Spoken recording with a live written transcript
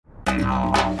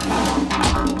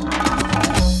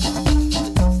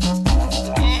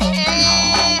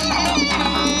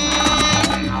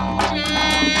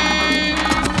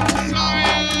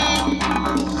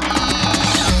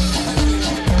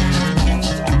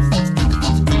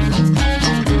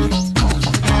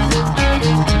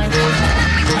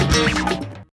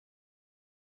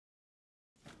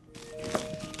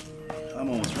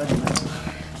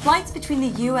Flights between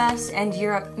the US and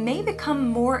Europe may become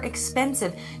more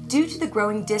expensive due to the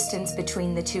growing distance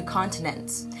between the two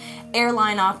continents.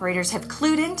 Airline operators have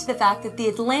clued into the fact that the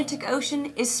Atlantic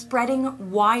Ocean is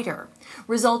spreading wider,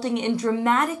 resulting in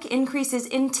dramatic increases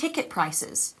in ticket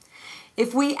prices.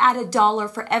 If we add $1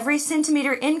 for every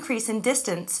centimeter increase in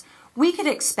distance, we could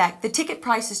expect the ticket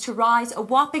prices to rise a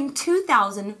whopping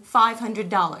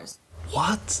 $2,500.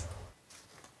 What?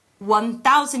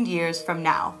 1,000 years from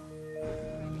now.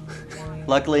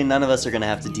 Luckily, none of us are going to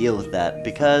have to deal with that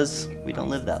because we don't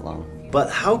live that long. But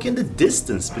how can the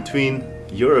distance between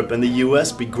Europe and the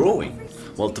US be growing?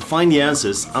 Well, to find the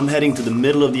answers, I'm heading to the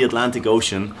middle of the Atlantic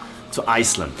Ocean, to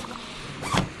Iceland.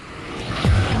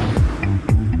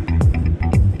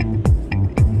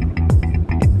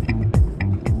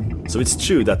 So it's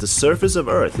true that the surface of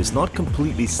Earth is not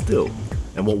completely still,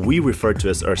 and what we refer to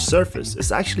as Earth's surface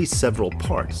is actually several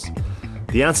parts.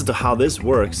 The answer to how this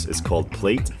works is called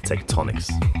plate tectonics.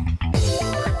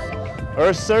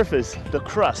 Earth's surface, the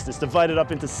crust, is divided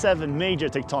up into 7 major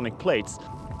tectonic plates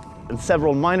and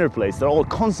several minor plates that are all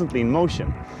constantly in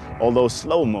motion, although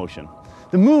slow motion.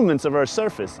 The movements of Earth's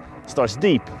surface starts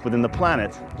deep within the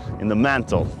planet, in the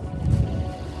mantle.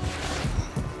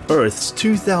 Earth's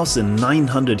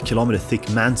 2,900 kilometer thick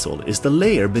mantle is the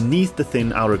layer beneath the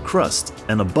thin outer crust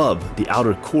and above the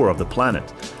outer core of the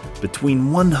planet.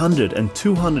 Between 100 and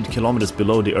 200 kilometers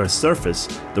below the Earth's surface,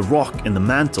 the rock in the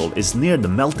mantle is near the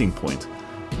melting point.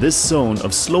 This zone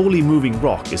of slowly moving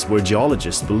rock is where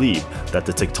geologists believe that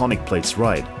the tectonic plates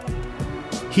ride.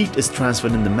 Heat is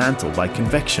transferred in the mantle by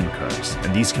convection currents,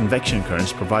 and these convection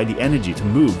currents provide the energy to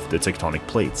move the tectonic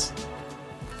plates.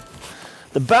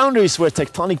 The boundaries where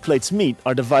tectonic plates meet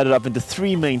are divided up into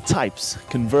 3 main types: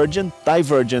 convergent,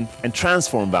 divergent, and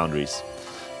transform boundaries.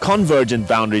 Convergent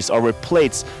boundaries are where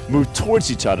plates move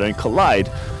towards each other and collide,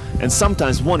 and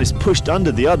sometimes one is pushed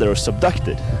under the other or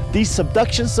subducted. These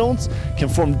subduction zones can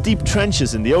form deep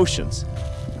trenches in the oceans.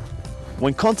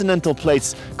 When continental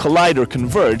plates collide or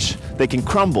converge, they can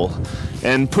crumble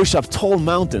and push up tall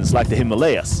mountains like the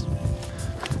Himalayas.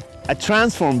 At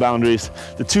transform boundaries,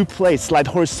 the 2 plates slide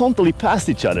horizontally past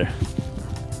each other.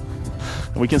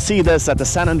 And we can see this at the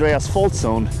San Andreas Fault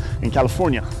Zone in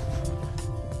California.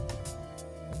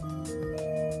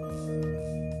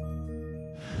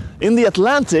 In the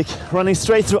Atlantic, running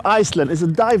straight through Iceland, is a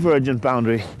divergent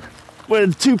boundary, where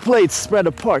the 2 plates spread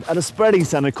apart at a spreading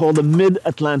center called the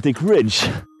Mid-Atlantic Ridge.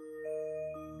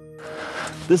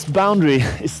 This boundary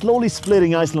is slowly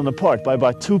splitting Iceland apart by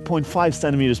about 2.5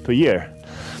 centimeters per year.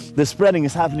 The spreading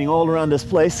is happening all around this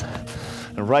place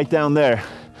and right down there,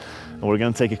 and we're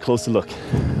going to take a closer look.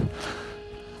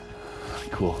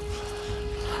 Cool.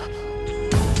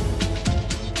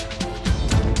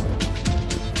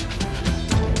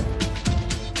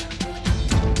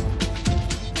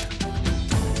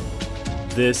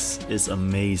 This is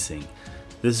amazing.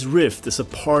 This rift is a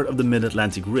part of the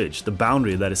Mid-Atlantic Ridge, the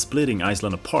boundary that is splitting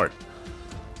Iceland apart.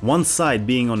 One side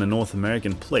being on the North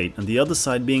American plate and the other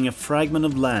side being a fragment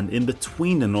of land in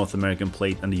between the North American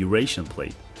plate and the Eurasian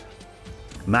plate.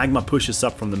 Magma pushes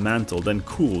up from the mantle, then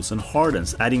cools and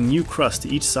hardens, adding new crust to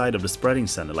each side of the spreading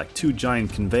center like 2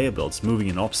 giant conveyor belts moving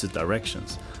in opposite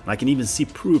directions. And I can even see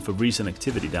proof of recent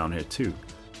activity down here too.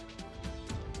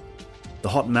 The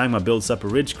hot magma builds up a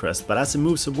ridge crest, but as it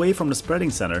moves away from the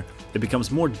spreading center, it becomes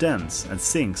more dense and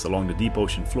sinks along the deep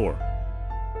ocean floor.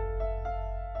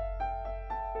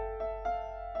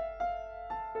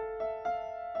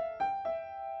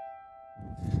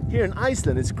 Here in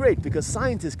Iceland it's great because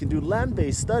scientists can do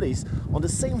land-based studies on the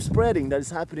same spreading that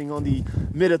is happening on the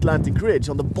Mid-Atlantic Ridge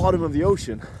on the bottom of the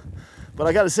ocean. But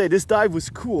I gotta say, this dive was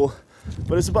cool,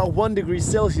 but it's about 1 degree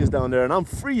Celsius down there and I'm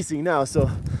freezing now, so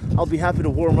I'll be happy to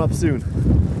warm up soon.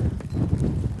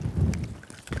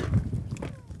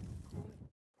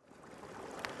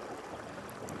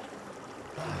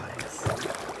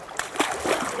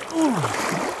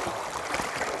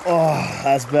 Oh,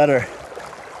 that's better.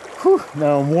 Whew,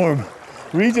 now I'm warm.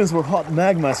 Regions where hot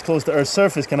magma is close to Earth's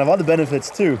surface can have other benefits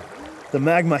too. The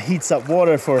magma heats up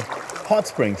water for hot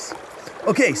springs.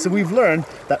 Okay, so we've learned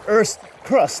that Earth's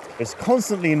crust is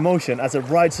constantly in motion as it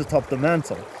rides atop the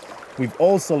mantle. We've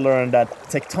also learned that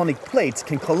tectonic plates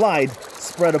can collide,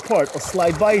 spread apart, or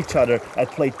slide by each other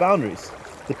at plate boundaries.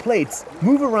 The plates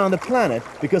move around the planet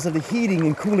because of the heating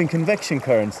and cooling convection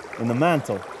currents in the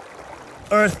mantle.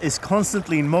 Earth is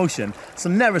constantly in motion, so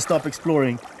never stop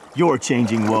exploring your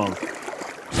changing world.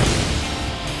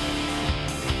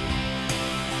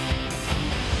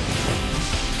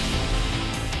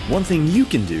 One thing you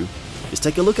can do is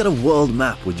take a look at a world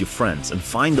map with your friends and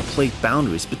find the plate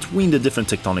boundaries between the different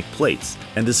tectonic plates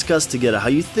and discuss together how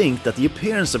you think that the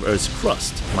appearance of Earth's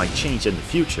crust might change in the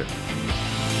future.